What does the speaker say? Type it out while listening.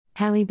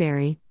Halle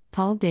Berry,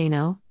 Paul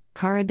Dano,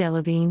 Cara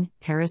Delevingne,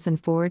 Harrison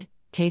Ford,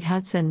 Kate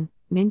Hudson,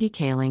 Mindy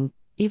Kaling,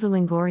 Eva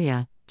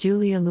Longoria,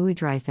 Julia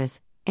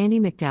Louis-Dreyfus, Andie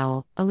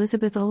MacDowell,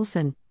 Elizabeth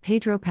Olsen,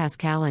 Pedro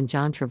Pascal and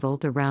John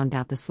Travolta round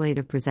out the slate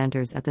of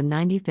presenters at the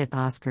 95th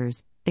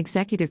Oscars.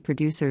 Executive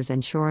producers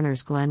and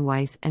showrunners Glenn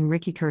Weiss and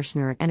Ricky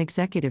Kirshner and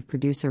executive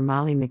producer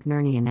Molly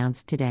McNerney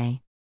announced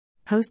today.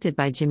 Hosted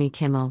by Jimmy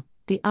Kimmel,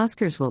 the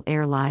Oscars will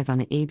air live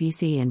on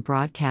ABC and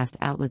broadcast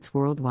outlets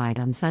worldwide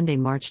on Sunday,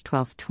 March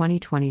 12,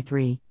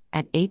 2023,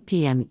 at 8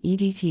 p.m.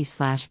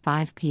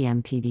 EDT/5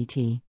 p.m.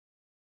 PDT.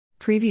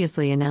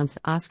 Previously announced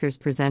Oscars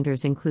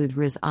presenters include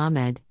Riz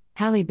Ahmed,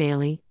 Halle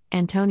Bailey,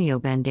 Antonio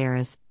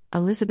Banderas,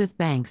 Elizabeth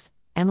Banks,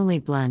 Emily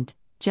Blunt,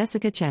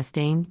 Jessica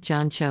Chastain,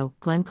 John Cho,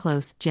 Glenn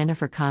Close,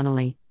 Jennifer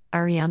Connelly,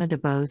 Ariana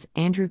DeBose,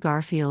 Andrew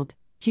Garfield,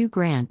 Hugh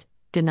Grant,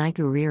 Denai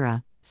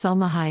Gurira,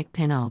 Salma Hayek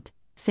Pinault,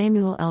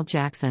 Samuel L.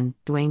 Jackson,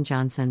 Dwayne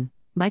Johnson,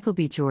 Michael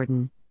B.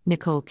 Jordan,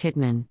 Nicole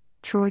Kidman,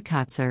 Troy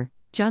Kotsur,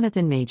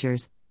 Jonathan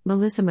Majors,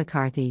 Melissa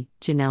McCarthy,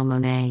 Janelle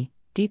Monáe,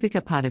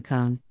 Deepika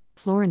Padukone,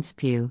 Florence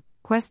Pugh,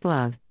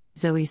 Questlove,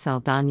 Zoe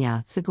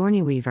Saldana,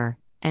 Sigourney Weaver,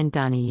 and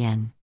Donnie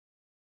Yen.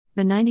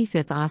 The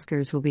 95th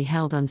Oscars will be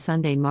held on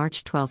Sunday,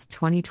 March 12,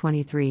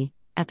 2023,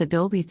 at the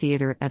Dolby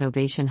Theatre at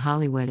Ovation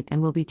Hollywood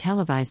and will be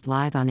televised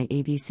live on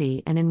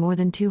ABC and in more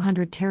than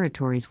 200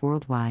 territories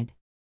worldwide.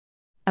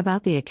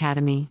 About the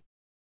Academy.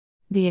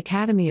 The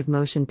Academy of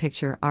Motion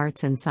Picture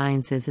Arts and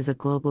Sciences is a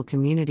global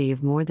community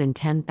of more than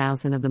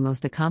 10,000 of the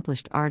most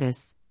accomplished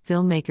artists,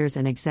 filmmakers,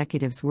 and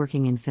executives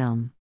working in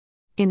film.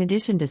 In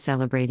addition to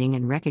celebrating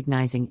and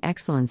recognizing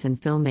excellence in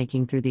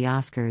filmmaking through the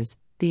Oscars,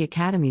 the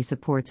Academy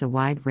supports a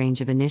wide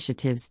range of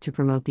initiatives to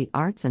promote the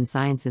arts and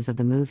sciences of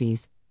the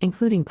movies,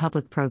 including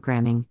public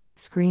programming,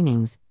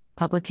 screenings,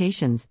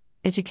 publications,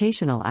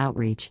 educational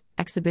outreach,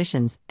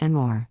 exhibitions, and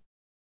more.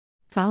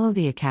 Follow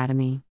the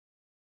Academy.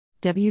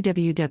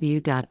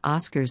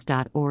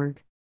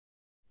 www.oscars.org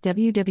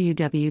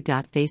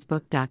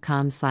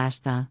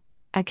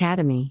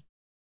www.facebook.com/the-academy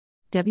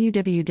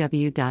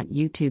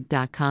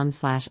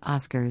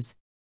www.youtube.com/Oscars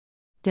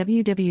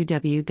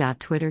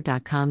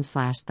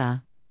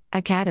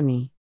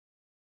www.twitter.com/the-academy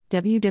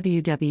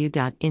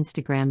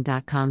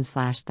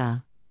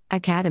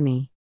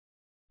www.instagram.com/the-academy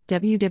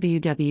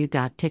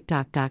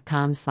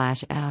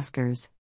www.tiktok.com/Oscars